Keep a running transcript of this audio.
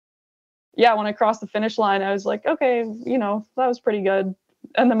yeah, when I crossed the finish line, I was like, okay, that was pretty good.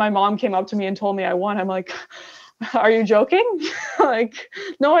 And then my mom came up to me and told me I won. I'm like, are you joking? Like,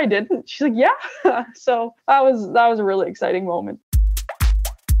 no, I didn't. She's like, yeah. So that was a really exciting moment.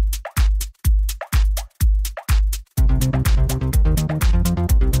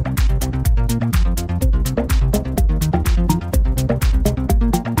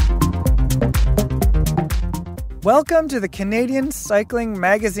 Welcome to the Canadian Cycling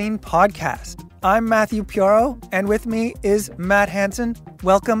Magazine podcast. I'm Matthew Pioro, and with me is Matt Hansen.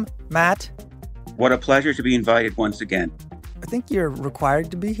 Welcome, Matt. What a pleasure to be invited once again. I think you're required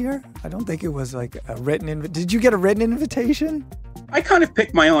to be here. I don't think it was like a written invitation. Did you get a written invitation? I kind of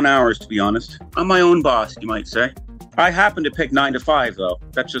picked my own hours, to be honest. I'm my own boss, you might say. I happen to pick 9 to 5, though.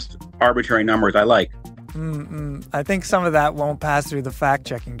 That's just arbitrary numbers I like. I think some of that won't pass through the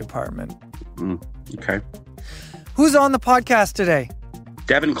fact-checking department. Okay. Who's on the podcast today?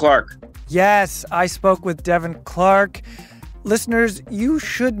 Devon Clarke. Yes, I spoke with Devon Clarke. Listeners, you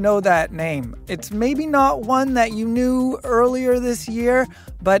should know that name. It's maybe not one that you knew earlier this year,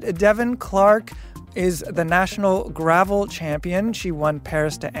 but Devon Clarke is the national gravel champion. She won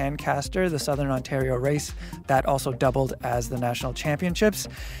Paris to Ancaster, the Southern Ontario race that also doubled as the national championships.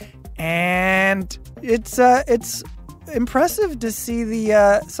 And it's impressive to see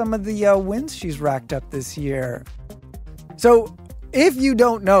some of the wins she's racked up this year. So if you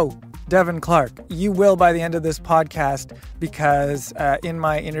don't know Devon Clarke, you will by the end of this podcast, because in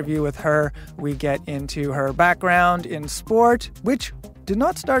my interview with her, we get into her background in sport, which did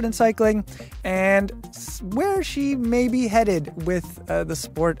not start in cycling, and where she may be headed with the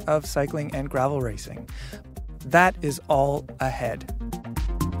sport of cycling and gravel racing. That is all ahead.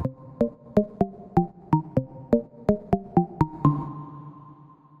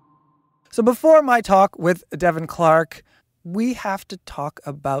 So before my talk with Devon Clarke, we have to talk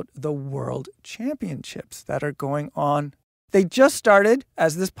about the World Championships that are going on. They just started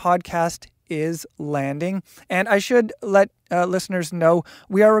as this podcast is landing. And I should let listeners know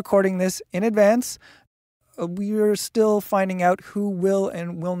we are recording this in advance. We are still finding out who will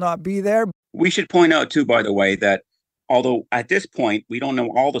and will not be there. We should point out, too, by the way, that although at this point we don't know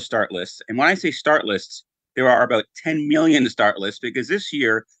all the start lists, and when I say start lists, there are about 10 million start lists, because this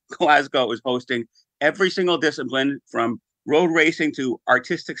year Glasgow is hosting every single discipline from road racing to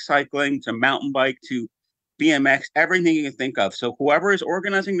artistic cycling to mountain bike to BMX, everything you can think of. So whoever is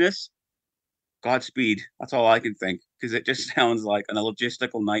organizing this, Godspeed. That's all I can think, because it just sounds like a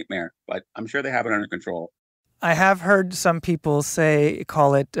logistical nightmare, but I'm sure they have it under control. I have heard some people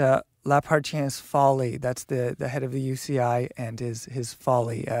call it Lapartien's folly. That's the head of the UCI and his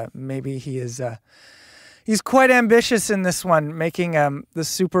folly. Maybe he is... He's quite ambitious in this one, making the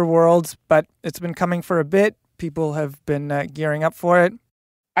Super Worlds, but it's been coming for a bit. People have been gearing up for it.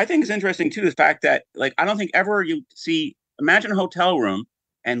 I think it's interesting, too, the fact that, I don't think ever you see, imagine a hotel room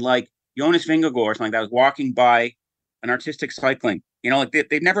and, Jonas Vingegaard or something like that was walking by an artistic cycling.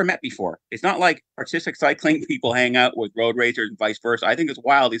 They've never met before. It's not like artistic cycling people hang out with road racers and vice versa. I think it's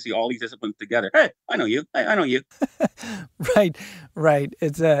wild to see all these disciplines together. Hey, I know you. Hey, I know you. Right.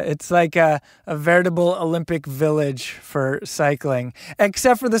 It's like a veritable Olympic village for cycling,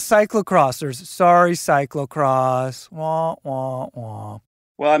 except for the cyclocrossers. Sorry, cyclocross. Wah, wah, wah.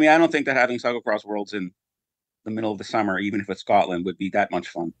 Well, I don't think that having cyclocross worlds in the middle of the summer, even if it's Scotland, would be that much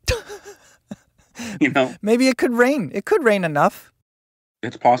fun. Maybe it could rain. It could rain enough.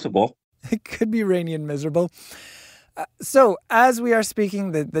 It's possible. It could be rainy and miserable. So as we are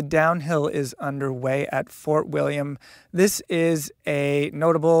speaking, the downhill is underway at Fort William. This is a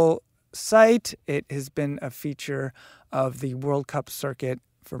notable site. It has been a feature of the World Cup circuit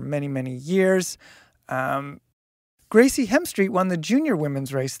for many, many years. Gracie Hemstreet won the junior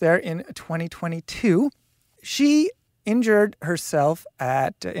women's race there in 2022. She injured herself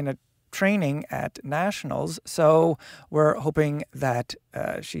in a training at Nationals, so we're hoping that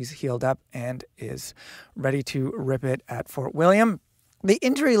she's healed up and is ready to rip it at Fort William. The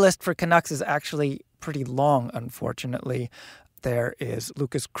injury list for Canucks is actually pretty long, unfortunately. There is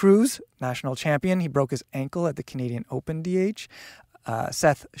Lucas Cruz, national champion. He broke his ankle at the Canadian Open DH.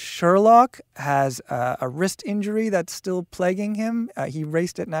 Seth Sherlock has a wrist injury that's still plaguing him. He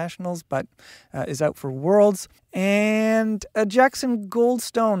raced at Nationals, but is out for Worlds. And Jackson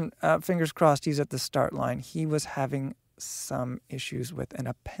Goldstone, fingers crossed, he's at the start line. He was having some issues with an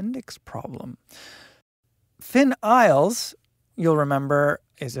appendix problem. Finn Isles, you'll remember,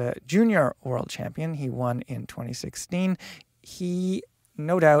 is a junior world champion. He won in 2016. He,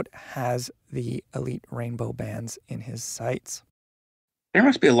 no doubt, has the elite rainbow bands in his sights. There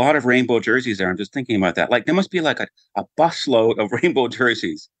must be a lot of rainbow jerseys there. I'm just thinking about that. There must be a busload of rainbow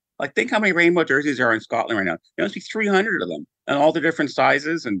jerseys. Like, think how many rainbow jerseys there are in Scotland right now. There must be 300 of them, and all the different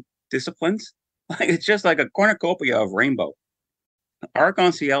sizes and disciplines. Like, it's just like a cornucopia of rainbow.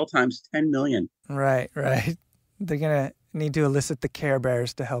 Argon CL times 10 million. Right. They're going to need to elicit the Care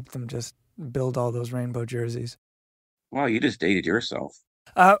Bears to help them just build all those rainbow jerseys. Wow, you just dated yourself.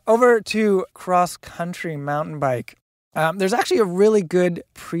 Over to cross-country mountain bike. There's actually a really good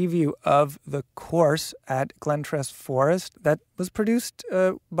preview of the course at Glentress Forest that was produced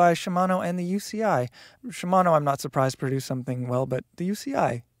by Shimano and the UCI. Shimano, I'm not surprised, produced something well, but the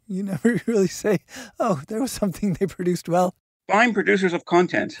UCI, you never really say, oh, there was something they produced well. Fine producers of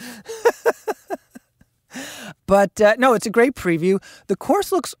content. But no, it's a great preview. The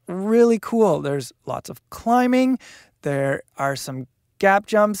course looks really cool. There's lots of climbing. There are some gap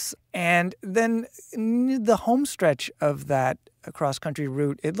jumps. And then the home stretch of that cross-country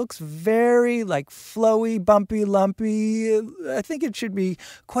route, it looks very like flowy, bumpy, lumpy. I think it should be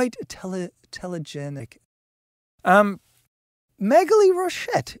quite telegenic. Magali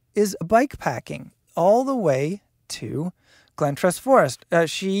Rochette is bike packing all the way to Glentress Forest.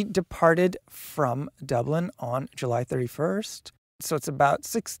 She departed from Dublin on July 31st. So it's about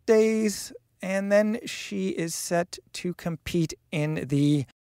 6 days. And then she is set to compete in the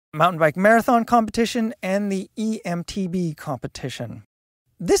mountain bike marathon competition and the EMTB competition.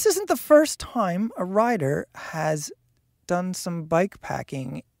 This isn't the first time a rider has done some bike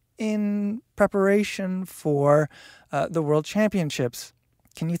packing in preparation for the World Championships.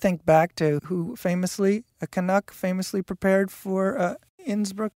 Can you think back to who a Canuck famously prepared for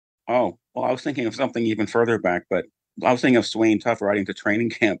Innsbruck? Oh, well, I was thinking of something even further back, but I was thinking of Swain Tuff riding to training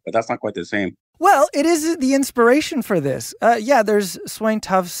camp, but that's not quite the same. Well, it is the inspiration for this. There's Swain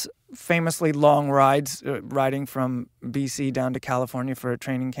Tuff's famously long rides, riding from BC down to California for a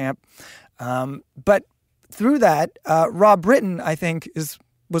training camp. But through that, Rob Britton, I think,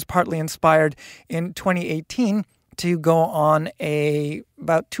 was partly inspired in 2018 to go on a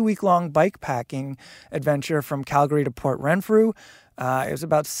about 2-week-long bike packing adventure from Calgary to Port Renfrew. It was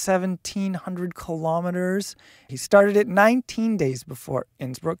about 1,700 kilometers. He started it 19 days before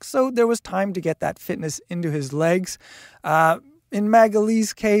Innsbruck, so there was time to get that fitness into his legs. In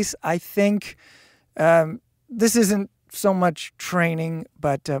Magali's case, I think this isn't so much training,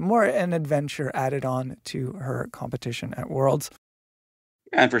 but more an adventure added on to her competition at Worlds.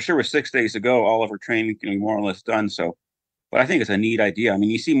 And for sure, with 6 days to go, all of her training can be more or less done. So, but I think it's a neat idea. I mean,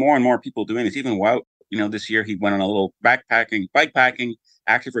 you see more and more people doing this. Even Wout, this year he went on a little bike packing,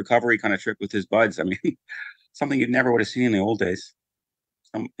 active recovery kind of trip with his buds. I mean, something you never would have seen in the old days.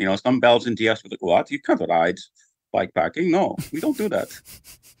 Some Belgian DS with a what? You can't ride bike packing. No, we don't do that.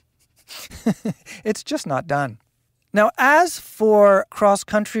 It's just not done. Now, as for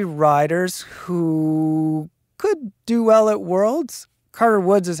cross-country riders who could do well at Worlds, Carter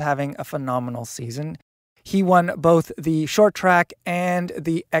Woods is having a phenomenal season. He won both the short track and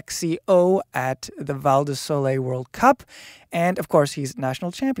the XCO at the Val di Sole World Cup. And of course, he's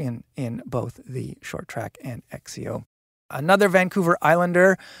national champion in both the short track and XCO. Another Vancouver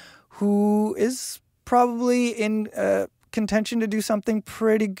Islander who is probably in contention to do something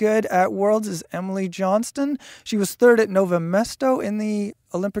pretty good at Worlds is Emily Johnston. She was third at Nova Mesto in the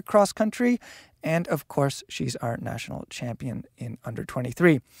Olympic cross country. And, of course, she's our national champion in under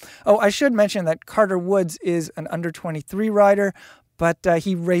 23. Oh, I should mention that Carter Woods is an under 23 rider, but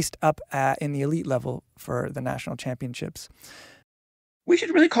he raced up in the elite level for the national championships. We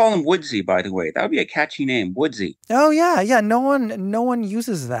should really call him Woodsy, by the way. That would be a catchy name, Woodsy. Oh, yeah. No one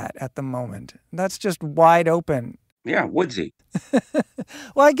uses that at the moment. That's just wide open. Yeah, Woodsy.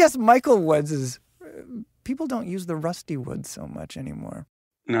 Well, I guess Michael Woods is... people don't use the Rusty Woods so much anymore.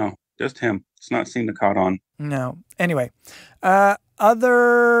 No. Just him. It's not seemed to caught on. No. Anyway,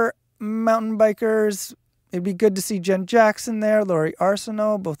 other mountain bikers, it'd be good to see Jen Jackson there, Laurie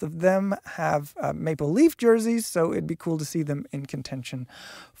Arsenault. Both of them have Maple Leaf jerseys, so it'd be cool to see them in contention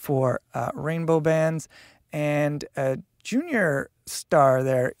for rainbow bands. And a junior star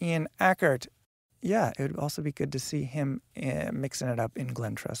there, Ian Ackert. Yeah, it would also be good to see him mixing it up in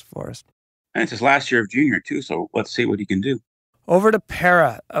Glentress Forest. And it's his last year of junior, too, so let's see what he can do. Over to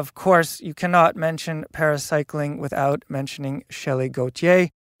para. Of course, you cannot mention paracycling without mentioning Shelley Gauthier.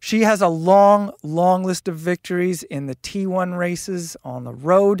 She has a long list of victories in the T1 races on the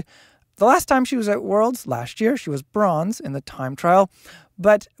road. The last time she was at Worlds, last year, she was bronze in the time trial.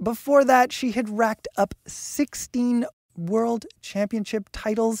 But before that, she had racked up 16 World Championship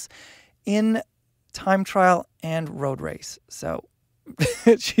titles in time trial and road race. So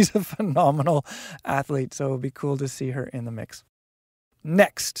she's a phenomenal athlete, so it would be cool to see her in the mix.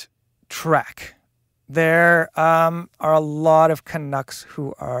 Next, track. There are a lot of Canucks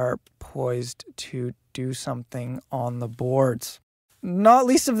who are poised to do something on the boards. Not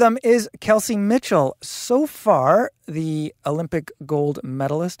least of them is Kelsey Mitchell. So far, the Olympic gold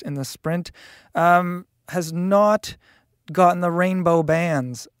medalist in the sprint has not gotten the rainbow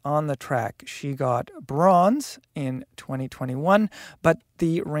bands on the track. She got bronze in 2021, but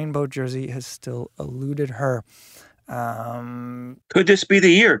the rainbow jersey has still eluded her. Could this be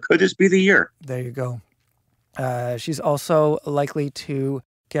the year? Could this be the year? There you go. She's also likely to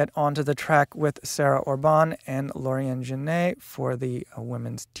get onto the track with Sarah Orban and Lauriane Genet for the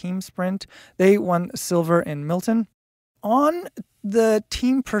women's team sprint. They won silver in Milton. On the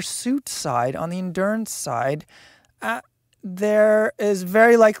team pursuit side, on the endurance side, there is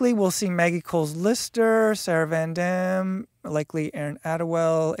very likely we'll see Maggie Coles-Lister, Sarah Van Dam, likely Erin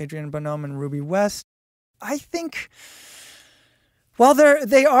Attewell, Adrienne Bonhomme, and Ruby West. I think while their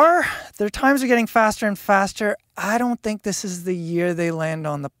times are getting faster and faster, I don't think this is the year they land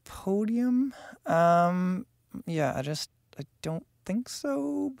on the podium. I don't think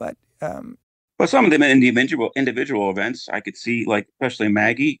so. But some of them in the individual events, I could see, like especially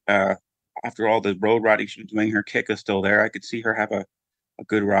Maggie. After all the road riding she was doing, her kick is still there. I could see her have a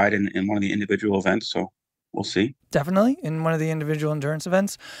good ride in one of the individual events. So we'll see. Definitely in one of the individual endurance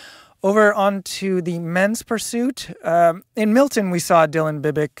events. Over onto the men's pursuit. In Milton, we saw Dylan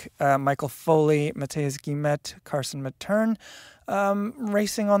Bibick, Michael Foley, Matthias Guimet, Carson Matern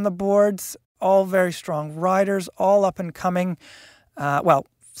racing on the boards. All very strong riders, all up and coming.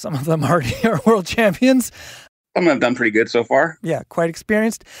 Some of them already are world champions. Some have done pretty good so far. Yeah, quite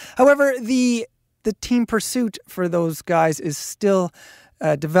experienced. However, the team pursuit for those guys is still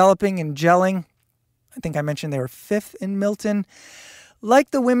developing and gelling. I think I mentioned they were 5th in Milton.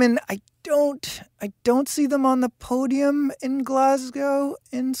 Like the women, I don't see them on the podium in Glasgow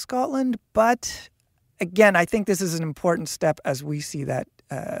in Scotland. But again, I think this is an important step as we see that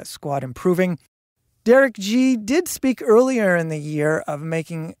squad improving. Derek G did speak earlier in the year of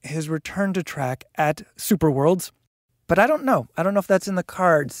making his return to track at Super Worlds, but I don't know. I don't know if that's in the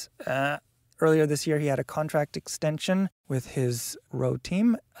cards. Earlier this year, he had a contract extension with his road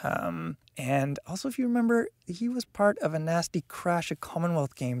team. And also, if you remember, he was part of a nasty crash at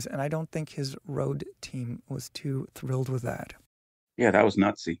Commonwealth Games, and I don't think his road team was too thrilled with that. Yeah, that was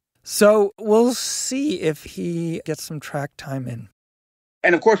nutsy. So we'll see if he gets some track time in.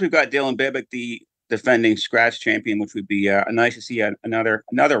 And of course, we've got Dylan Bibick, the defending scratch champion, which would be nice to see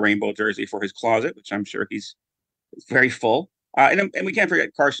another rainbow jersey for his closet, which I'm sure he's very full. And we can't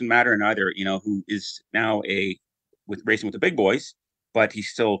forget Carson Matern either, who is now racing with the big boys, but he's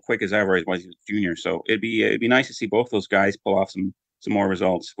still quick as ever as he was junior. So it'd be nice to see both those guys pull off some more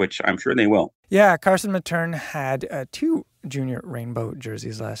results, which I'm sure they will. Yeah, Carson Matern had 2 junior rainbow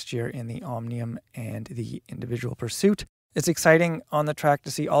jerseys last year in the Omnium and the individual pursuit. It's exciting on the track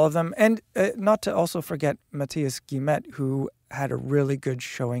to see all of them. And not to also forget Matthias Guimet, who had a really good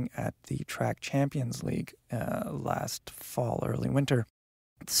showing at the Track Champions League last fall, early winter.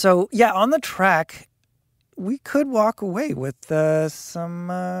 So, yeah, on the track, we could walk away with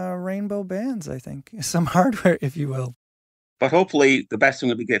some rainbow bands, I think. Some hardware, if you will. But hopefully the best thing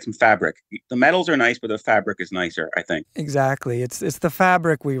would be to get some fabric. The medals are nice, but the fabric is nicer, I think. Exactly. It's the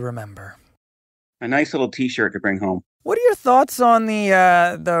fabric we remember. A nice little T-shirt to bring home. What are your thoughts on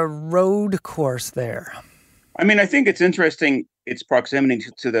the road course there? I mean, I think it's interesting, its proximity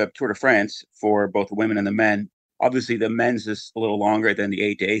to the Tour de France for both the women and the men. Obviously, the men's is a little longer than the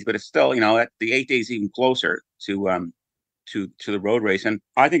 8 days, but it's still, the 8 days even closer to the road race. And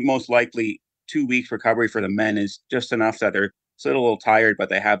I think most likely 2 weeks recovery for the men is just enough that they're still a little tired, but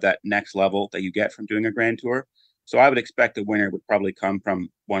they have that next level that you get from doing a Grand Tour. So I would expect the winner would probably come from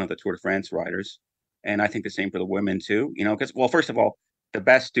one of the Tour de France riders. And I think the same for the women too, because, well, first of all, the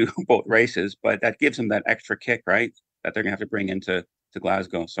best do both races, but that gives them that extra kick, right? That they're going to have to bring into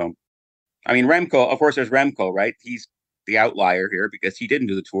Glasgow. So, I mean, Remco, of course, there's Remco, right? He's the outlier here because he didn't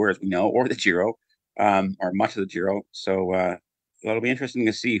do the Tour, as we know, or the Giro, or much of the Giro. So it'll be interesting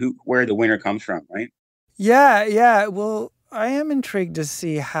to see where the winner comes from, right? Yeah. Well, I am intrigued to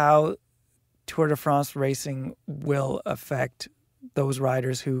see how Tour de France racing will affect those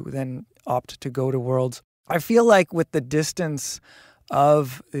riders who then opt to go to Worlds. I feel like with the distance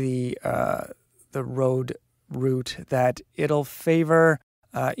of the road route that it'll favor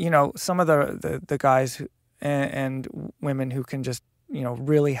some of the guys and women who can just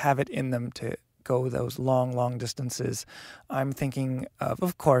really have it in them to go those long distances. I'm thinking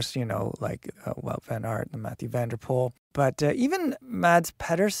of course, like Wout van Aert and Mathieu van der Poel, but even Mads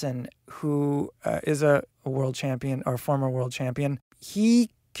Pedersen, who is a world champion or former world champion,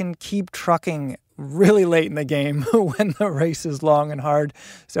 he can keep trucking really late in the game when the race is long and hard.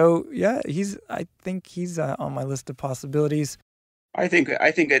 So yeah, I think he's on my list of possibilities. I think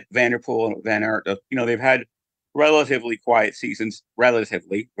that Vanderpool and Van Aert, they've had relatively quiet seasons,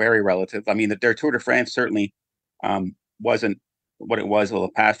 relatively, very relative. I mean, their Tour de France certainly wasn't what it was over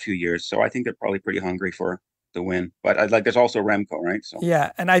the past few years. So I think they're probably pretty hungry for the win. But there's also Remco, right? So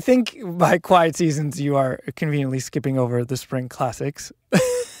yeah, and I think by quiet seasons you are conveniently skipping over the Spring Classics.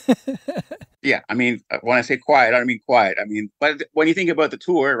 Yeah, I mean, when I say quiet, I don't mean quiet. I mean, but when you think about the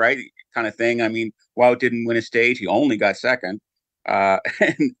Tour, right, kind of thing. I mean, Wout didn't win a stage; he only got second.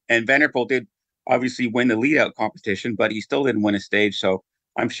 And Vanderpool did obviously win the lead-out competition, but he still didn't win a stage. So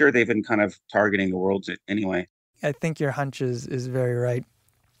I'm sure they've been kind of targeting the Worlds anyway. I think your hunch is very right.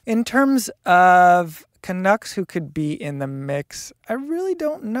 In terms of Canucks who could be in the mix, I really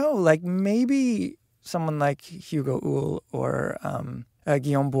don't know. Like maybe someone like Hugo Hull or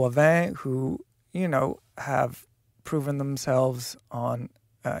Guillaume Boivin, who, have proven themselves on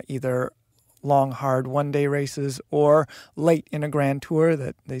either long, hard one-day races or late in a Grand Tour,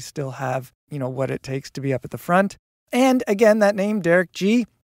 that they still have, what it takes to be up at the front. And again, that name, Derek G.,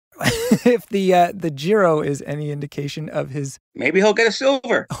 if the Giro is any indication of his... Maybe he'll get a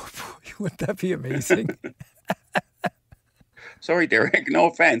silver. Oh, boy, would that be amazing? Sorry, Derek. No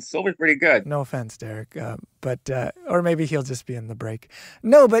offense. Silver's pretty good. No offense, Derek. But or maybe he'll just be in the break.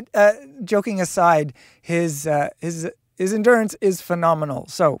 No, but joking aside, his endurance is phenomenal.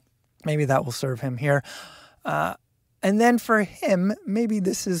 So maybe that will serve him here. And then for him, maybe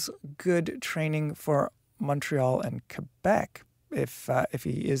this is good training for Montreal and Quebec if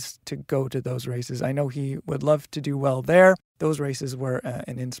he is to go to those races. I know he would love to do well there. Those races were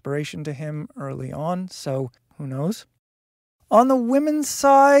an inspiration to him early on. So who knows? On the women's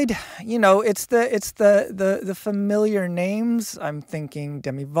side, it's the familiar names. I'm thinking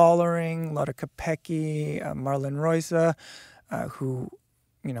Demi Vollering, Lotte Kopecky, Marlon Reusser, who,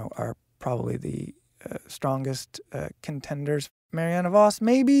 are probably the strongest contenders. Marianne Vos,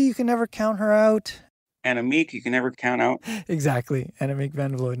 maybe you can never count her out. Annemiek, you can never count out. Exactly. Annemiek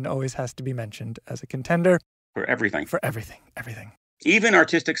van Vleuten always has to be mentioned as a contender. For everything. For everything. Even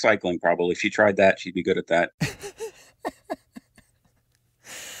artistic cycling, probably. If she tried that, she'd be good at that.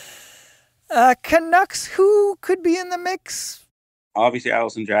 Canucks, who could be in the mix? Obviously,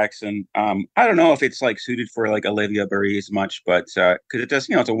 Allison Jackson. I don't know if it's suited for Olivia Burry as much, but because it does,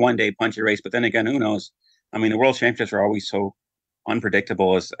 it's a one-day punchy race. But then again, who knows? I mean, the World Championships are always so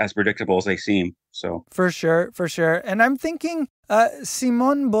unpredictable, as predictable as they seem. So for sure. And I'm thinking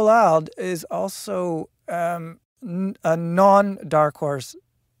Simone Bollard is also a non-dark horse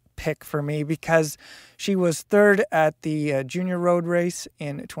pick for me because she was third at the junior road race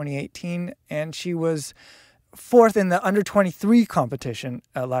in 2018, and she was fourth in the under 23 competition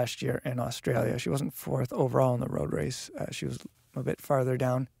last year in Australia. She wasn't fourth overall in the road race. She was a bit farther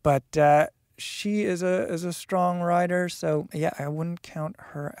down, but she is a strong rider. So yeah, I wouldn't count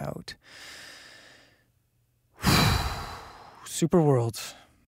her out. Super Worlds.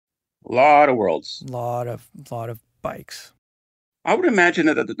 A lot of worlds. Lot of bikes. I would imagine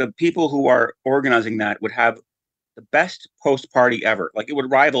that the people who are organizing that would have the best post-party ever. It would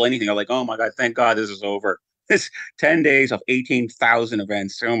rival anything. I'm like, oh my God, thank God this is over. This 10 days of 18,000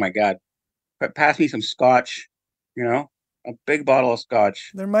 events. Oh my God. But pass me some scotch, a big bottle of scotch.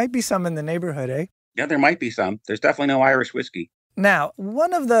 There might be some in the neighborhood, eh? Yeah, there might be some. There's definitely no Irish whiskey. Now,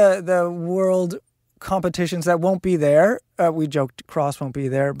 one of the world competitions that won't be there, we joked cross won't be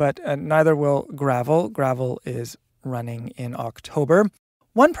there, but neither will gravel. Gravel is running in October.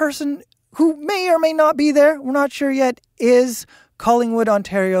 One person who may or may not be there, we're not sure yet, is Collingwood,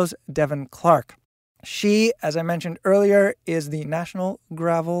 Ontario's Devon Clarke. She, as I mentioned earlier, is the national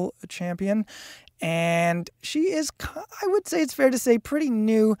gravel champion, and she is, I would say it's fair to say, pretty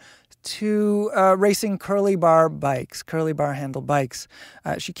new to racing curly bar handle bikes.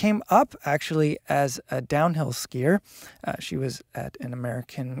 She came up actually as a downhill skier. She was at an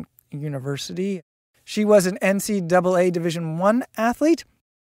American university. She was an NCAA Division I athlete.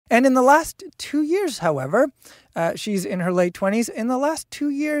 And in the last 2 years, however, she's in her late 20s. In the last 2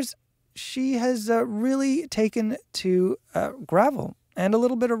 years, she has really taken to gravel and a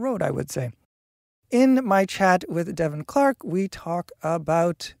little bit of road, I would say. In my chat with Devon Clarke, we talk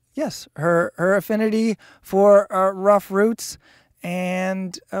about, yes, her affinity for rough routes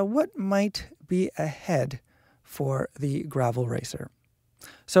and what might be ahead for the gravel racer.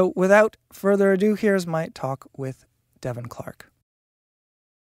 So without further ado, here's my talk with Devon Clarke.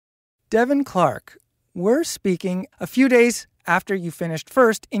 Devon Clarke, we're speaking a few days after you finished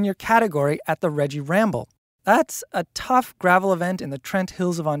first in your category at the Reggie Ramble. That's a tough gravel event in the Trent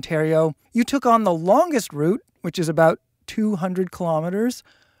Hills of Ontario. You took on the longest route, which is about 200 kilometers.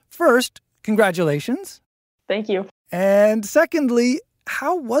 First, congratulations. Thank you. And secondly,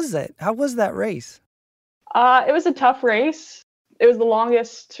 how was it? How was that race? It was a tough race. It was the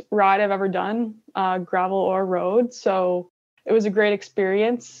longest ride I've ever done, gravel or road. So it was a great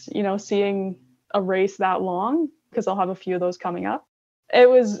experience, seeing a race that long, because I'll have a few of those coming up. It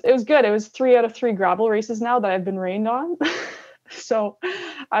was good. It was 3 out of 3 gravel races now that I've been rained on. So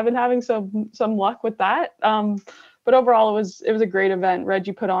I've been having some luck with that. But overall, it was a great event.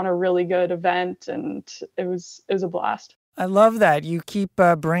 Reggie put on a really good event, and it was a blast. I love that. You keep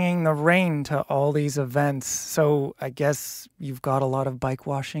bringing the rain to all these events. So I guess you've got a lot of bike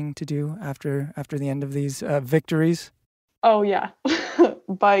washing to do after the end of these victories. Oh, yeah.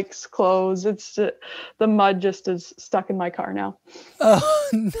 Bikes, clothes. It's the mud just is stuck in my car now.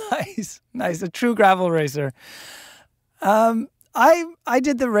 Oh, nice. Nice. A true gravel racer. I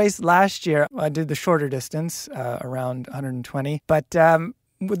did the race last year. I did the shorter distance, around 120. But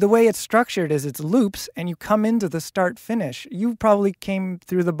the way it's structured is it's loops, and you come into the start-finish. You probably came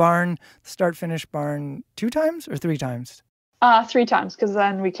through the start-finish barn 2 times or 3 times? 3 times, because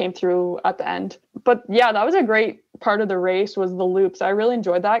then we came through at the end. But yeah, that was a great part of the race, was the loops. I really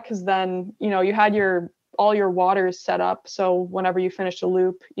enjoyed that, because then, you had all your waters set up. So whenever you finished a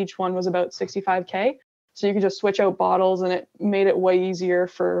loop, each one was about 65K. So you could just switch out bottles, and it made it way easier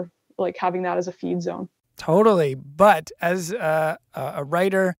for like having that as a feed zone. Totally. But as a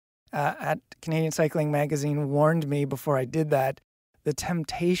writer at Canadian Cycling Magazine warned me before I did that, the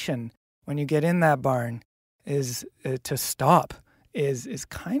temptation when you get in that barn is to stop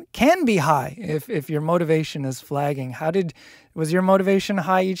can be high if your motivation is flagging. Was your motivation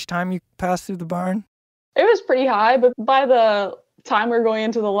high each time you passed through the barn? It was pretty high, but by the time we're going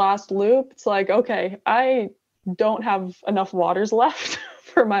into the last loop, it's like, okay, I don't have enough waters left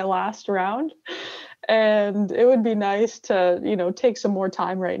for my last round. And it would be nice to, take some more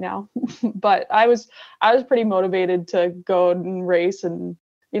time right now. But I was pretty motivated to go and race and,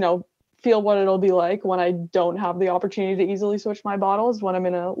 feel what it'll be like when I don't have the opportunity to easily switch my bottles when I'm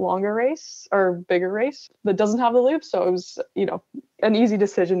in a longer race or bigger race that doesn't have the loop. So it was, an easy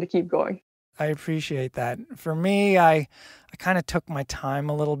decision to keep going. I appreciate that. For me, I kind of took my time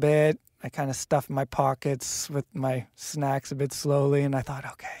a little bit. I kind of stuffed my pockets with my snacks a bit slowly, and I thought,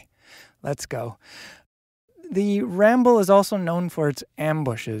 okay, let's go. The Ramble is also known for its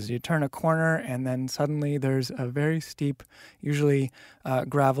ambushes. You turn a corner and then suddenly there's a very steep, usually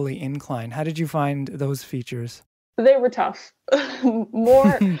gravelly incline. How did you find those features? They were tough.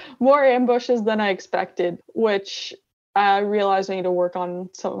 more ambushes than I expected, which I realized I need to work on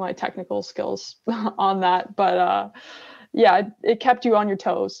some of my technical skills on that. But yeah, it kept you on your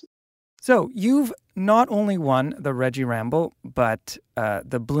toes. So you've not only won the Reggie Ramble, but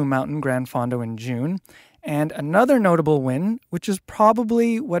the Blue Mountain Grand Fondo in June. And another notable win, which is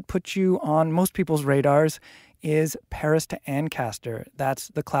probably what put you on most people's radars, is Paris to Ancaster. That's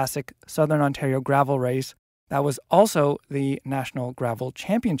the classic Southern Ontario gravel race. That was also the National Gravel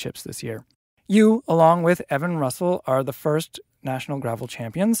Championships this year. You, along with Evan Russell, are the first national gravel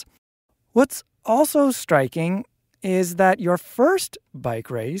champions. What's also striking is that your first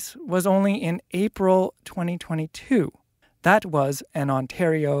bike race was only in April 2022. That was an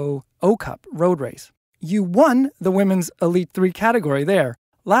Ontario O-Cup road race. You won the women's Elite 3 category there.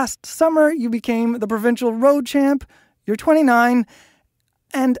 Last summer, you became the provincial road champ. You're 29.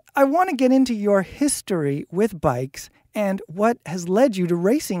 And I want to get into your history with bikes and what has led you to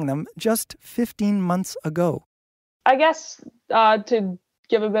racing them just 15 months ago. I guess to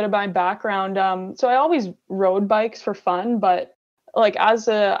give a bit of my background, so I always rode bikes for fun, but like I was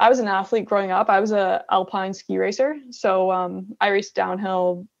an athlete growing up. I was a alpine ski racer. So I raced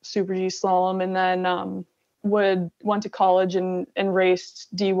downhill, super G slalom, and then went to college and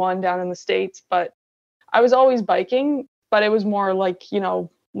raced D1 down in the States. But I was always biking, but it was more like,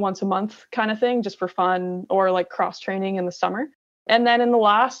 once a month kind of thing, just for fun, or like cross training in the summer. And then in the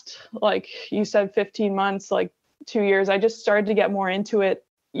last, like you said, 15 months, like 2 years, I just started to get more into it.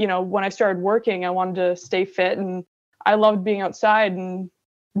 When I started working, I wanted to stay fit, and I loved being outside, and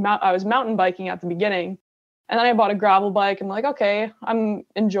I was mountain biking at the beginning. And then I bought a gravel bike. I'm like, okay, I'm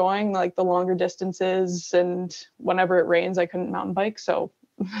enjoying like the longer distances, and whenever it rains, I couldn't mountain bike. So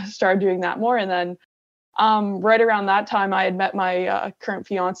started doing that more. And then right around that time, I had met my current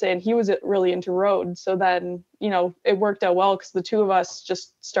fiance, and he was really into road. So then, it worked out well, because the two of us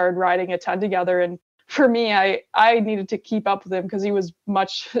just started riding a ton together. And for me, I needed to keep up with him, because he was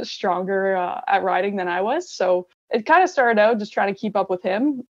much stronger at riding than I was. So it kind of started out just trying to keep up with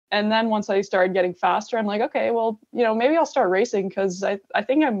him. And then once I started getting faster, I'm like, okay, well, maybe I'll start racing because I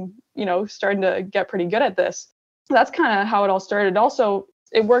think I'm, starting to get pretty good at this. So that's kind of how it all started. Also,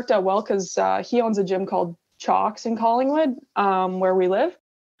 it worked out well because he owns a gym called Chalks in Collingwood, where we live.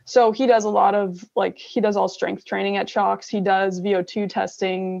 So he does a lot of he does all strength training at Chalks. He does VO2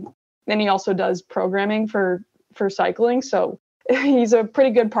 testing, and he also does programming for cycling. So he's a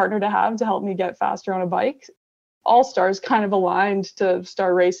pretty good partner to have to help me get faster on a bike. All stars kind of aligned to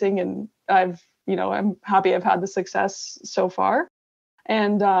start racing, and I'm happy I've had the success so far.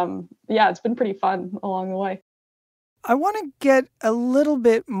 And it's been pretty fun along the way. I want to get a little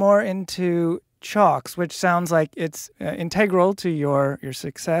bit more into Chalks, which sounds like it's integral to your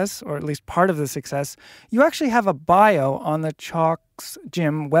success, or at least part of the success. You actually have a bio on the Chalks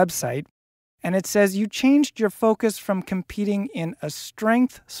gym website, and it says you changed your focus from competing in a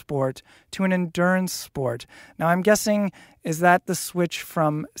strength sport to an endurance sport. Now, I'm guessing, is that the switch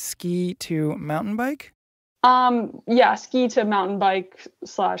from ski to mountain bike? Ski to mountain bike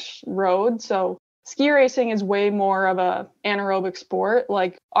 / road. So ski racing is way more of a anaerobic sport.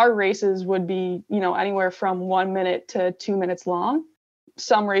 Like our races would be, anywhere from 1 minute to 2 minutes long.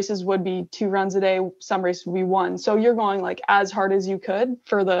 Some races would be 2 runs a day. Some races would be 1. So you're going as hard as you could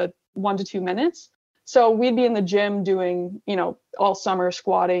for the 1 to 2 minutes. So we'd be in the gym doing, all summer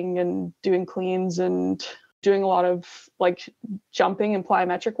squatting and doing cleans and doing a lot of jumping and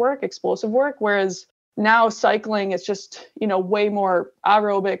plyometric work, explosive work. Whereas now cycling is just, way more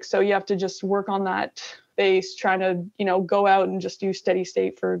aerobic. So you have to just work on that base, trying to, go out and just do steady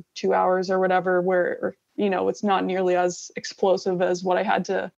state for 2 hours or whatever, where, it's not nearly as explosive as what I had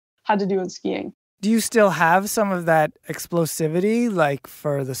to do in skiing. Do you still have some of that explosivity, like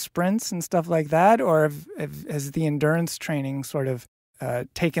for the sprints and stuff like that? Or has the endurance training sort of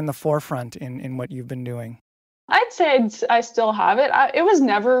taken the forefront in what you've been doing? I'd say I still have it. It was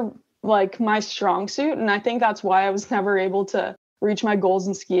never my strong suit. And I think that's why I was never able to reach my goals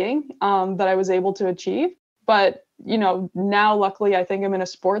in skiing that I was able to achieve. But, now luckily I think I'm in a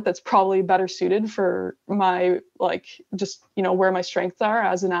sport that's probably better suited for my, where my strengths are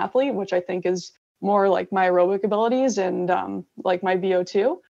as an athlete, which I think is more my aerobic abilities and my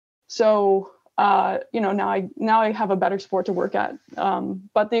VO2. So, now I have a better sport to work at.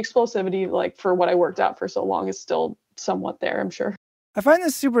 But the explosivity, for what I worked at for so long, is still somewhat there, I'm sure. I find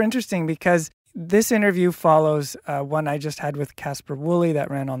this super interesting because this interview follows one I just had with Casper Woolley that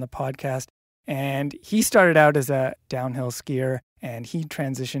ran on the podcast. And he started out as a downhill skier and he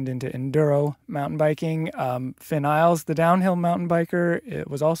transitioned into enduro mountain biking. Finn Isles, the downhill mountain biker,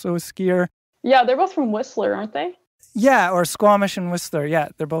 was also a skier. Yeah, they're both from Whistler, aren't they? Yeah, or Squamish and Whistler. Yeah,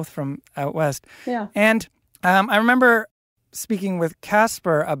 they're both from out west. Yeah. And I remember speaking with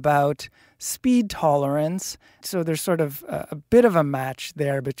Casper about speed tolerance. So there's sort of a bit of a match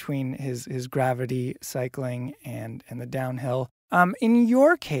there between his gravity cycling and the downhill. In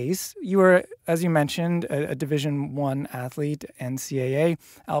your case, you were, as you mentioned, a Division I athlete, NCAA,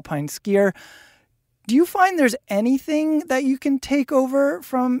 alpine skier. Do you find there's anything that you can take over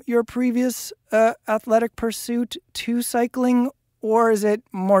from your previous athletic pursuit to cycling, or is it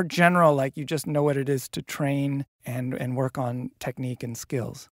more general, like you just know what it is to train and work on technique and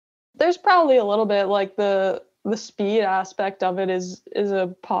skills? There's probably a little bit the speed aspect of it is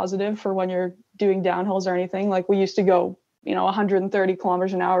a positive for when you're doing downhills or anything. We used to go 130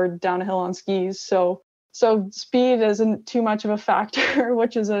 kilometers an hour downhill on skis. So speed isn't too much of a factor,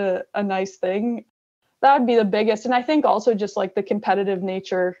 which is a nice thing. That would be the biggest. And I think also just the competitive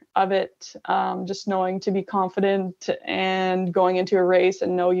nature of it, just knowing to be confident and going into a race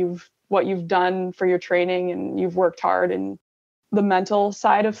and know what you've done for your training and you've worked hard, and the mental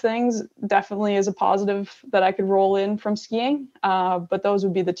side of things definitely is a positive that I could roll in from skiing. But those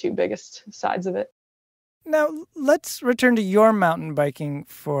would be the two biggest sides of it. Now, let's return to your mountain biking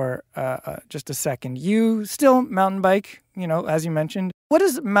for just a second. You still mountain bike, as you mentioned. What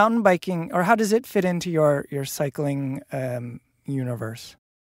is mountain biking, or how does it fit into your cycling universe?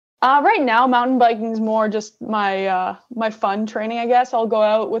 Right now, mountain biking is more just my fun training, I guess. I'll go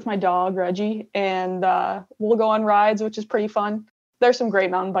out with my dog, Reggie, and we'll go on rides, which is pretty fun. There's some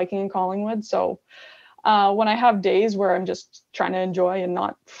great mountain biking in Collingwood, so when I have days where I'm just trying to enjoy and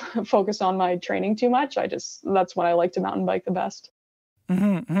not focus on my training too much, that's when I like to mountain bike the best.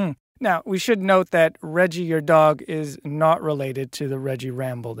 Mm-hmm, mm-hmm. Now, we should note that Reggie, your dog, is not related to the Reggie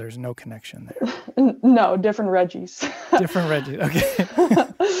Ramble. There's no connection there. No, different Reggies. Different Reggies,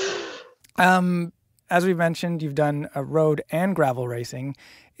 okay. As we mentioned, you've done road and gravel racing.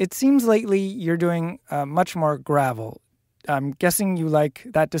 It seems lately you're doing much more gravel. I'm guessing you like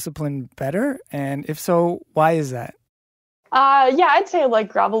that discipline better, and if so, why is that? Yeah, I'd say I like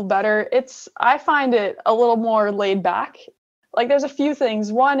gravel better. I find it a little more laid back. Like there's a few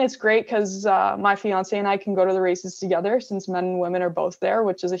things. One, it's great because my fiance and I can go to the races together since men and women are both there,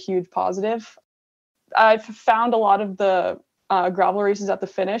 which is a huge positive. I've found a lot of the gravel races at the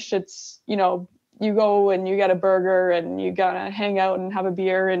finish. It's, you go and you get a burger and you gotta hang out and have a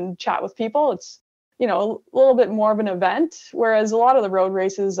beer and chat with people. It's, a little bit more of an event. Whereas a lot of the road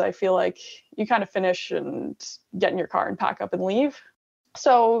races, I feel like you kind of finish and get in your car and pack up and leave.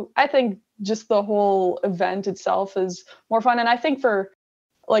 So I think just the whole event itself is more fun. And I think for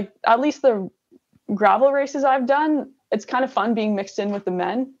like at least the gravel races I've done, it's kind of fun being mixed in with the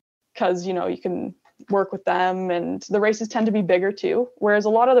men because, you can work with them and the races tend to be bigger too. Whereas a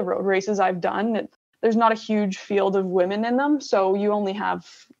lot of the road races I've done, there's not a huge field of women in them. So you only have,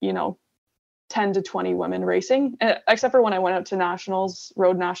 10 to 20 women racing, except for when I went out to nationals,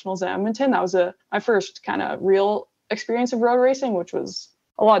 road nationals in Edmonton. That was my first kind of real experience of road racing, which was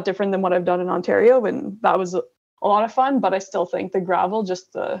a lot different than what I've done in Ontario. And that was a lot of fun, but I still think the gravel,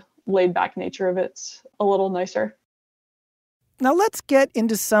 just the laid back nature of it's a little nicer. Now let's get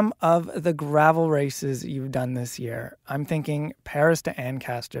into some of the gravel races you've done this year. I'm thinking Paris to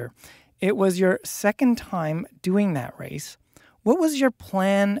Ancaster. It was your second time doing that race. What was your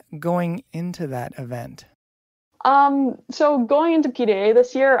plan going into that event? So going into PDA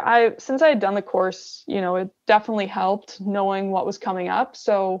this year, since I had done the course, it definitely helped knowing what was coming up.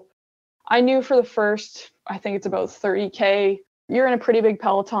 So I knew for the first, I think it's about 30K, you're in a pretty big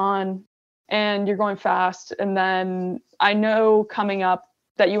peloton and you're going fast. And then I know coming up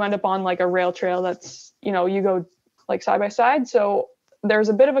that you end up on like a rail trail that's, you go like side by side. So there's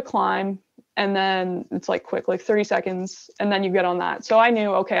a bit of a climb and then it's like quick, like 30 seconds. And then you get on that. So I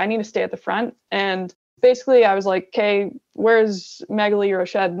knew, okay, I need to stay at the front. And basically I was like, okay, where's Magali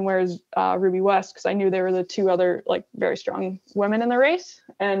Rochette and where's Ruby West? Because I knew they were the two other like very strong women in the race,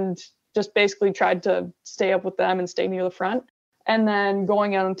 and just basically tried to stay up with them and stay near the front. And then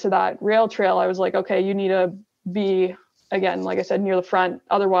going out into that rail trail, I was like, okay, you need to be, again, like I said, near the front.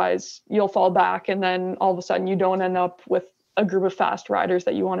 Otherwise you'll fall back. And then all of a sudden you don't end up with a group of fast riders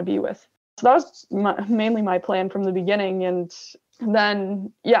that you want to be with. So that was mainly my plan from the beginning. And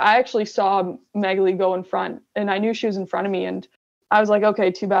then, I actually saw Magali go in front and I knew she was in front of me. And I was like, okay,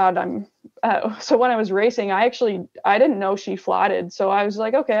 too bad. So when I was racing, I didn't know she flatted. So I was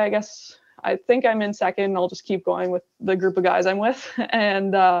like, okay, I think I'm in second. I'll just keep going with the group of guys I'm with.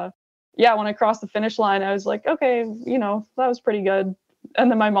 And when I crossed the finish line, I was like, okay, that was pretty good.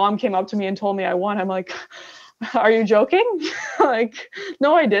 And then my mom came up to me and told me I won. I'm like, are you joking? Like,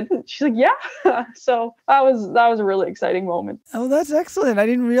 no, I didn't. She's like, yeah. So that was a really exciting moment. Oh, that's excellent. I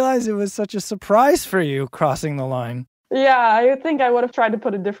didn't realize it was such a surprise for you crossing the line. Yeah, I think I would have tried to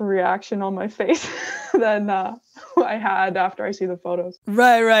put a different reaction on my face than I had after I see the photos.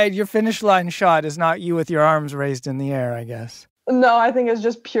 Right. Your finish line shot is not you with your arms raised in the air, I guess. No, I think it's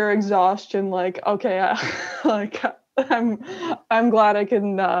just pure exhaustion. Like, okay, I'm glad I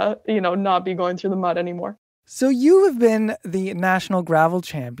can, not be going through the mud anymore. So you have been the national gravel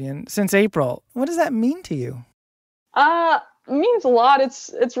champion since April. What does that mean to you? It means a lot.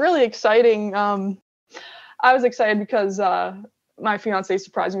 It's really exciting. I was excited because my fiance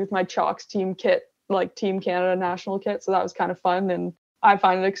surprised me with my Chalks team kit, like Team Canada national kit. So that was kind of fun. And I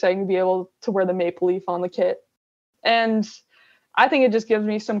find it exciting to be able to wear the maple leaf on the kit. And I think it just gives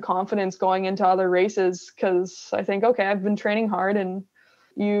me some confidence going into other races because I think, okay, I've been training hard and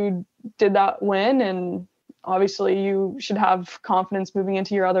you did that win. And obviously you should have confidence moving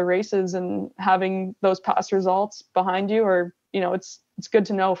into your other races and having those past results behind you, or, it's good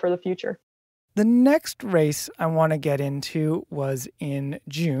to know for the future. The next race I want to get into was in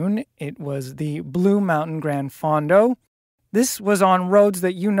June. It was the Blue Mountain Grand Fondo. This was on roads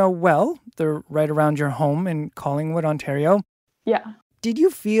that you know well. They're right around your home in Collingwood, Ontario. Yeah. Did you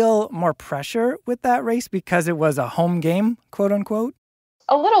feel more pressure with that race because it was a home game, quote unquote?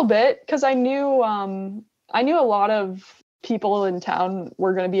 A little bit, because I knew a lot of people in town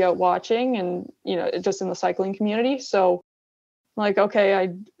were going to be out watching and, just in the cycling community. So like, okay,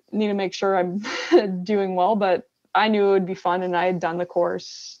 I need to make sure I'm doing well, but I knew it would be fun. And I had done the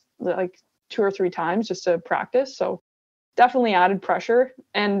course like 2 or 3 times just to practice. So definitely added pressure.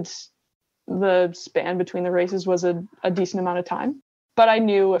 And the span between the races was a decent amount of time. But I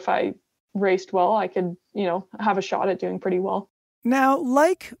knew if I raced well, I could, have a shot at doing pretty well. Now,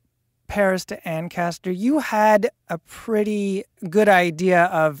 like Paris to Ancaster, you had a pretty good idea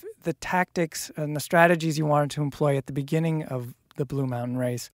of the tactics and the strategies you wanted to employ at the beginning of the Blue Mountain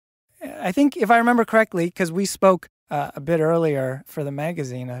race. I think if I remember correctly, because we spoke a bit earlier for the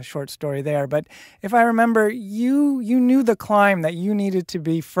magazine, a short story there. But if I remember, you knew the climb that you needed to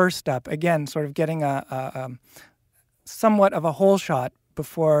be first up. Again, sort of getting a somewhat of a hole shot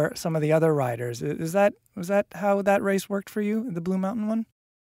before some of the other riders. Was that how that race worked for you, the Blue Mountain one?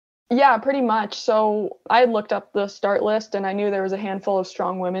 Yeah, pretty much. So I had looked up the start list and I knew there was a handful of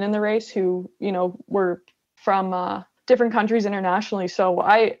strong women in the race who, were from different countries internationally. So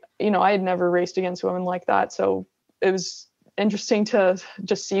I had never raced against women like that. So it was interesting to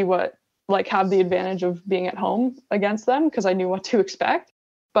just see have the advantage of being at home against them because I knew what to expect.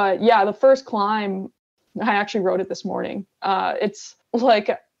 But yeah, the first climb, I actually wrote it this morning. It's like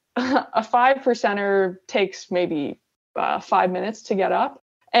a 5%er takes maybe 5 minutes to get up.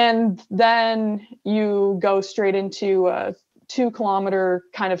 And then you go straight into a 2-kilometer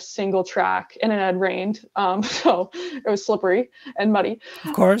kind of single track, and it had rained. So it was slippery and muddy.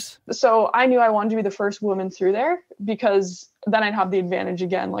 Of course. So I knew I wanted to be the first woman through there because then I'd have the advantage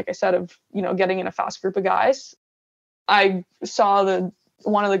again, like I said, of, getting in a fast group of guys. I saw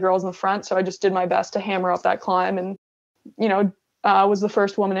one of the girls in the front, so I just did my best to hammer up that climb and, was the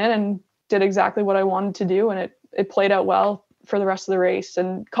first woman in and did exactly what I wanted to do. And it played out well for the rest of the race.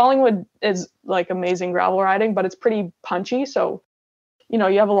 And Collingwood is like amazing gravel riding, but it's pretty punchy. So, you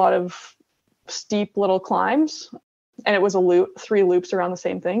have a lot of steep little climbs, and it was 3 loops around the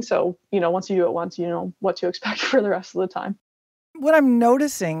same thing. So, once you do it once, you know what to expect for the rest of the time. What I'm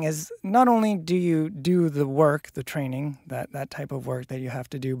noticing is not only do you do the work, the training, that type of work that you have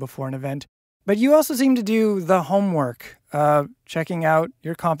to do before an event, but you also seem to do the homework, checking out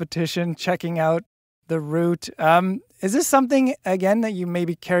your competition, checking out the route. Is this something, again, that you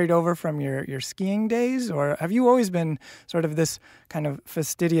maybe carried over from your skiing days, or have you always been sort of this kind of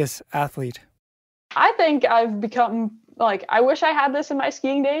fastidious athlete? I think I've become, I wish I had this in my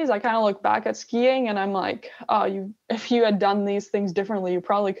skiing days. I kind of look back at skiing and I'm like, oh, if you had done these things differently, you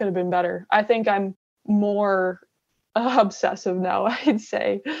probably could have been better. I think I'm more obsessive now, I'd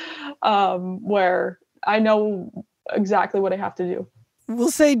say, where I know exactly what I have to do.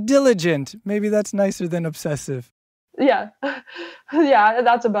 We'll say diligent. Maybe that's nicer than obsessive. Yeah. Yeah,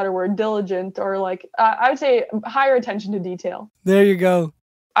 that's a better word. Diligent, or I would say higher attention to detail. There you go.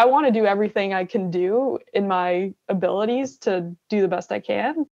 I want to do everything I can do in my abilities to do the best I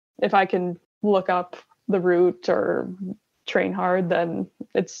can. If I can look up the route or train hard, then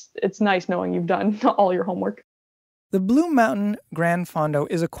it's nice knowing you've done all your homework. The Blue Mountain Gran Fondo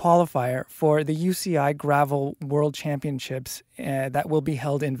is a qualifier for the UCI Gravel World Championships that will be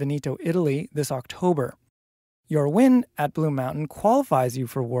held in Veneto, Italy this October. Your win at Blue Mountain qualifies you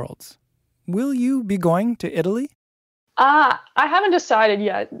for Worlds. Will you be going to Italy? I haven't decided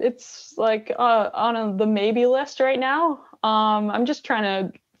yet. It's on the maybe list right now. I'm just trying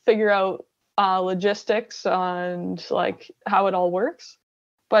to figure out logistics and how it all works.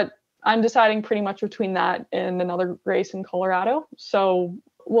 But I'm deciding pretty much between that and another race in Colorado. So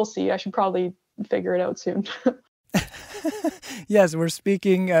we'll see. I should probably figure it out soon. Yes, we're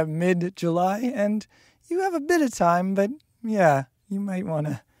speaking mid-July, and you have a bit of time, but yeah, you might want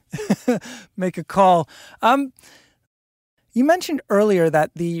to make a call. You mentioned earlier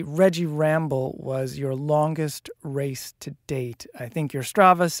that the Reggie Ramble was your longest race to date. I think your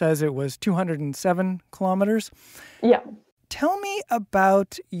Strava says it was 207 kilometers. Yeah. Tell me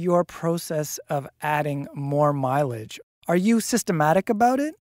about your process of adding more mileage. Are you systematic about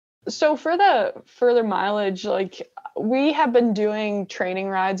it? So for the further mileage, we have been doing training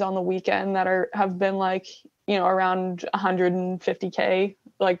rides on the weekend that have been around 150K,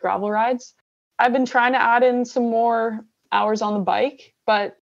 gravel rides. I've been trying to add in some more hours on the bike,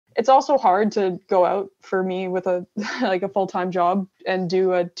 but it's also hard to go out for me with a full-time job and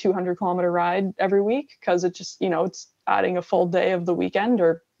do a 200-kilometer ride every week, because it just, it's adding a full day of the weekend,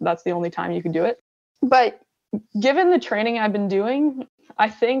 or that's the only time you can do it. But given the training I've been doing, I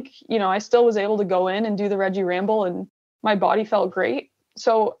think, I still was able to go in and do the Reggie Ramble and my body felt great.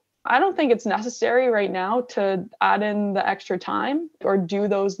 So I don't think it's necessary right now to add in the extra time or do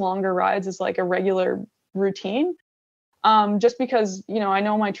those longer rides as a regular routine. Just because, I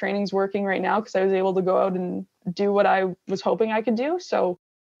know my training's working right now because I was able to go out and do what I was hoping I could do. So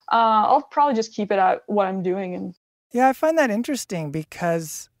I'll probably just keep it at what I'm doing. Yeah, I find that interesting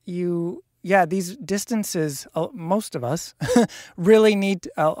because these distances, most of us really need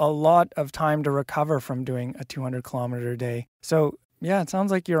a lot of time to recover from doing a 200-kilometer day. So yeah, it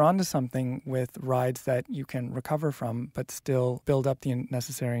sounds like you're onto something with rides that you can recover from, but still build up the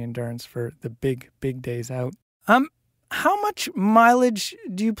necessary endurance for the big days out. How much mileage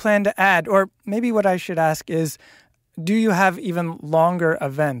do you plan to add? Or maybe what I should ask is, do you have even longer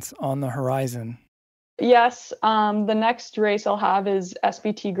events on the horizon? Yes, the next race I'll have is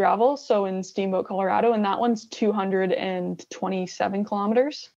SBT Gravel, so in Steamboat, Colorado, and that one's 227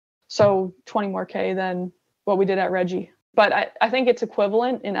 kilometers, so 20 more K than what we did at Reggie. But I think it's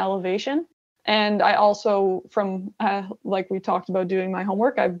equivalent in elevation. And I also, from like we talked about doing my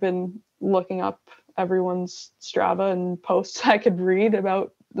homework, I've been looking up everyone's Strava and posts I could read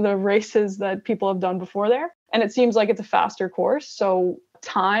about the races that people have done before there. And it seems like it's a faster course. So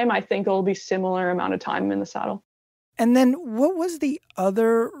time, I think it'll be similar amount of time in the saddle. And then what was the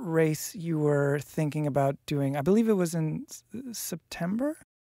other race you were thinking about doing? I believe it was in September?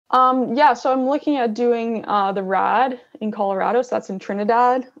 Yeah, so I'm looking at doing the RAD in Colorado. So that's in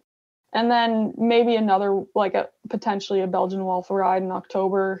Trinidad. And then maybe another, like potentially a Belgian waffle ride in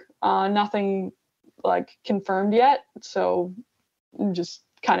October. Nothing like confirmed yet. So I'm just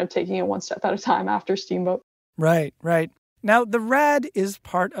kind of taking it one step at a time after Steamboat. Right, right. Now, the RAD is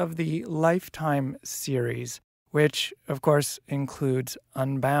part of the Lifetime series, which, of course, includes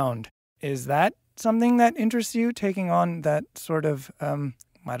Unbound. Is that something that interests you, taking on that sort of,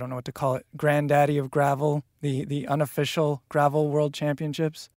 I don't know what to call it, granddaddy of gravel, the unofficial gravel world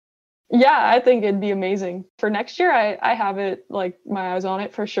championships? Yeah, I think it'd be amazing. For next year, I have it, like, my eyes on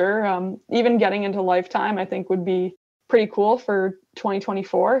it for sure. Even getting into Lifetime, I think would be pretty cool for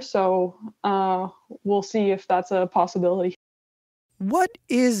 2024. So we'll see if that's a possibility. What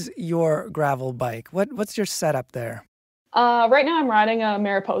is your gravel bike? What's your setup there? Right now I'm riding a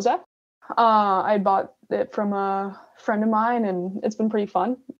Mariposa. I bought it from a friend of mine and it's been pretty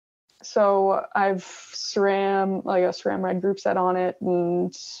fun. So I've SRAM, like a SRAM red group set on it,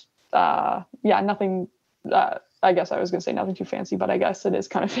 and nothing, I guess I was going to say nothing too fancy, but I guess it is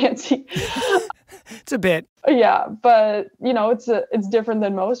kind of fancy. It's a bit. Yeah, but it's different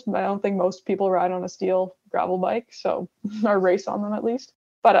than most. I don't think most people ride on a steel gravel bike, so or race on them at least.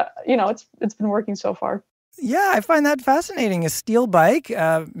 But it's been working so far. Yeah, I find that fascinating. A steel bike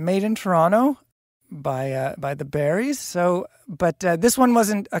made in Toronto by the Berries. So, but this one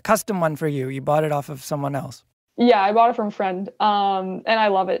wasn't a custom one for you. You bought it off of someone else. Yeah, I bought it from a friend, and I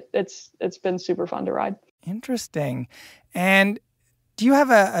love it. It's been super fun to ride. Interesting. And do you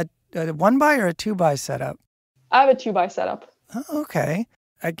have a 1x or a 2x setup? I have a 2x setup. Oh, okay.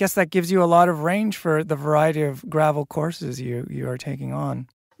 I guess that gives you a lot of range for the variety of gravel courses you are taking on.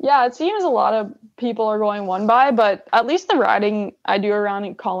 Yeah, it seems a lot of people are going 1x, but at least the riding I do around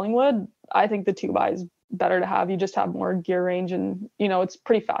in Collingwood, I think the 2x is better to have. You just have more gear range, and it's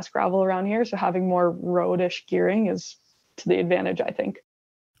pretty fast gravel around here, so having more roadish gearing is to the advantage, I think.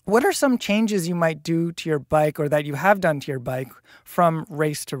 What are some changes you might do to your bike, or that you have done to your bike, from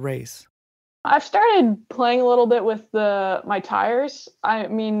race to race? I've started playing a little bit with my tires. I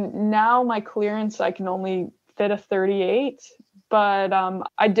mean, now my clearance, I can only fit a 38, but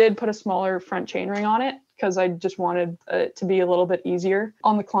I did put a smaller front chainring on it because I just wanted it to be a little bit easier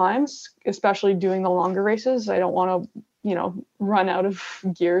on the climbs, especially doing the longer races. I don't want to, run out of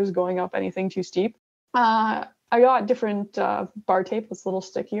gears going up anything too steep. I got different bar tape that's a little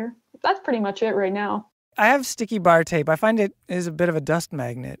stickier. That's pretty much it right now. I have sticky bar tape. I find it is a bit of a dust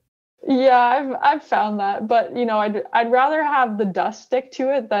magnet. Yeah, I've found that, but I'd rather have the dust stick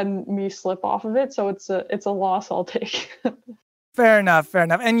to it than me slip off of it. So it's a loss I'll take. Fair enough, fair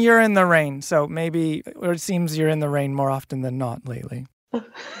enough. And you're in the rain, so maybe, or it seems you're in the rain more often than not lately.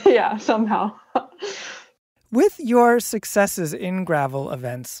 Yeah, somehow. With your successes in gravel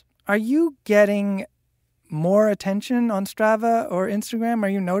events, are you getting more attention on Strava or Instagram? Are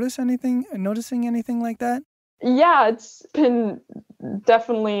you noticing anything like that? Yeah, it's been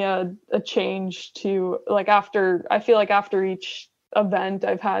definitely a change to, like, I feel like after each event,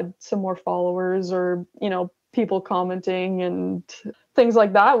 I've had some more followers or, people commenting and things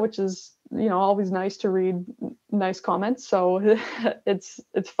like that, which is, always nice to read nice comments. So it's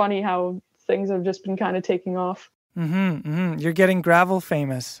funny how things have just been kind of taking off. You're getting gravel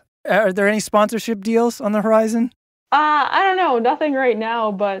famous. Are there any sponsorship deals on the horizon? I don't know, nothing right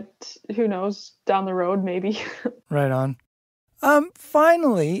now, but who knows, down the road, maybe. Right on.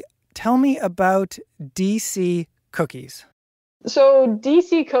 Finally, tell me about DC Cookies. So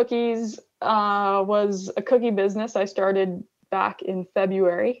DC Cookies was a cookie business I started back in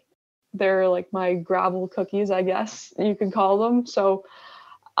February. They're like my gravel cookies, I guess you could call them. So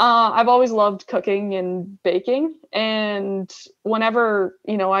I've always loved cooking and baking. And whenever,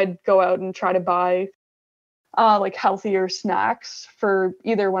 I'd go out and try to buy like healthier snacks for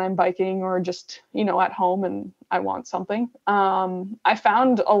either when I'm biking or just, at home and I want something. I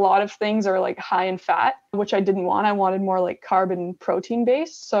found a lot of things are like high in fat, which I didn't want. I wanted more like carb and protein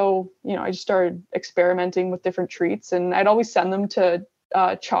based. So, I just started experimenting with different treats, and I'd always send them to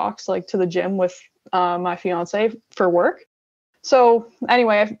Chalks, like to the gym with my fiance for work. So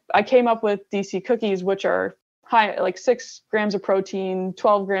anyway, I came up with DC cookies, which are high, like 6 grams of protein,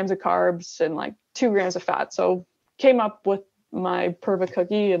 12 grams of carbs, and like 2 grams of fat. So came up with my perfect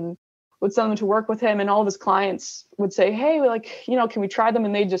cookie and would send them to work with him. And all of his clients would say, hey, like, can we try them?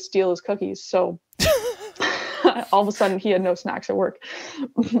 And they'd just steal his cookies. So all of a sudden he had no snacks at work.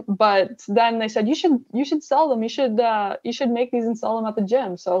 But then they said, you should sell them. You should make these and sell them at the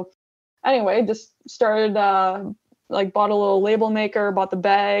gym. So anyway, just started, bought a little label maker, bought the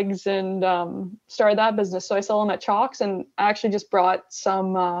bags, and started that business. So I sell them at Chalks, and I actually just brought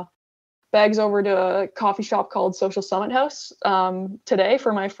some bags over to a coffee shop called Social Summit House today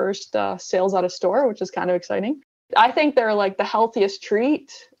for my first sales at a store, which is kind of exciting. I think they're like the healthiest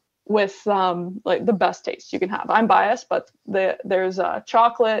treat with like the best taste you can have. I'm biased, but there's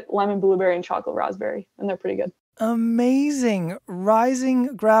chocolate, lemon blueberry, and chocolate raspberry, and they're pretty good. Amazing.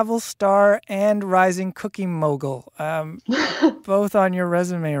 Rising gravel star and rising cookie mogul, both on your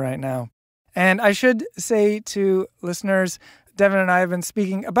resume right now. And I should say to listeners, Devon and I have been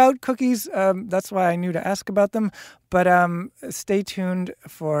speaking about cookies. That's why I knew to ask about them. But stay tuned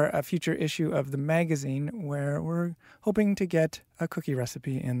for a future issue of the magazine where we're hoping to get a cookie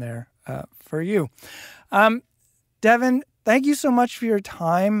recipe in there for you. Devon, thank you so much for your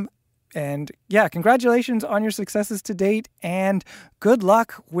time. And yeah, congratulations on your successes to date, and good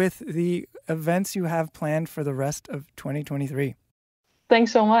luck with the events you have planned for the rest of 2023.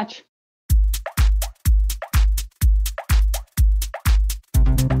 Thanks so much.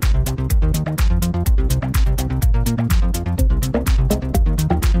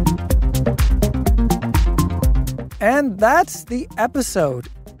 And that's the episode.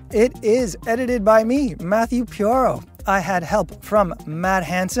 It is edited by me, Matthew Pioro. I had help from Matt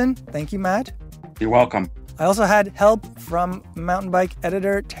Hansen. Thank you, Matt. You're welcome. I also had help from mountain bike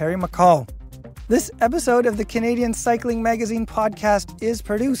editor Terry McCall. This episode of the Canadian Cycling Magazine podcast is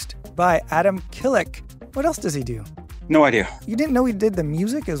produced by Adam Killick. What else does he do? No idea. You didn't know he did the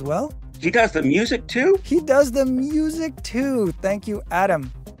music as well? He does the music too? He does the music too. Thank you,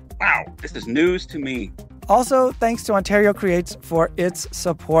 Adam. Wow, this is news to me. Also, thanks to Ontario Creates for its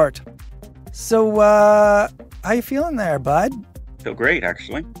support. So, how you feeling there, bud? Feel great,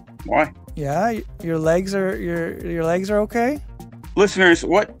 actually. Why? Yeah, your legs are okay? Listeners,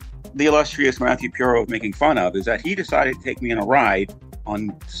 what the illustrious Matthew Pioro is making fun of is that he decided to take me on a ride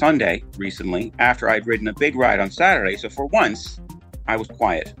on Sunday recently after I'd ridden a big ride on Saturday. So for once, I was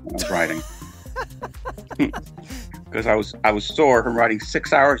quiet when I was riding. Because I was sore from riding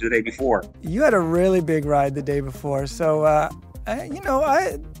 6 hours the day before. You had a really big ride the day before. So,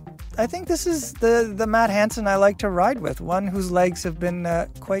 I think this is the Matt Hansen I like to ride with, one whose legs have been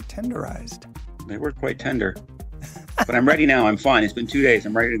quite tenderized. They were quite tender. But I'm ready now. I'm fine. It's been 2 days.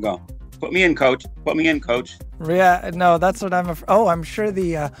 I'm ready to go. Put me in, coach. Put me in, coach. Yeah, no, that's what I'm sure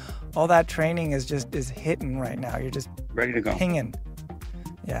the all that training is hitting right now. You're just ready to go. Pinging.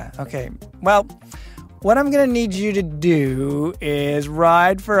 Yeah, okay. Well, what I'm going to need you to do is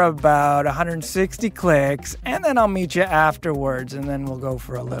ride for about 160 clicks, and then I'll meet you afterwards, and then we'll go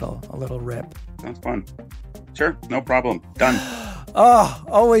for a little rip. Sounds fun. Sure, no problem. Done. Oh,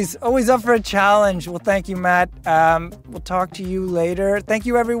 always up for a challenge. Well, thank you, Matt. We'll talk to you later. Thank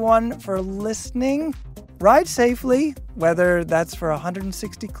you, everyone, for listening. Ride safely, whether that's for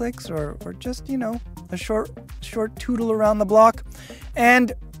 160 clicks or just, a short tootle around the block.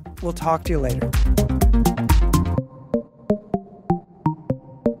 And we'll talk to you later.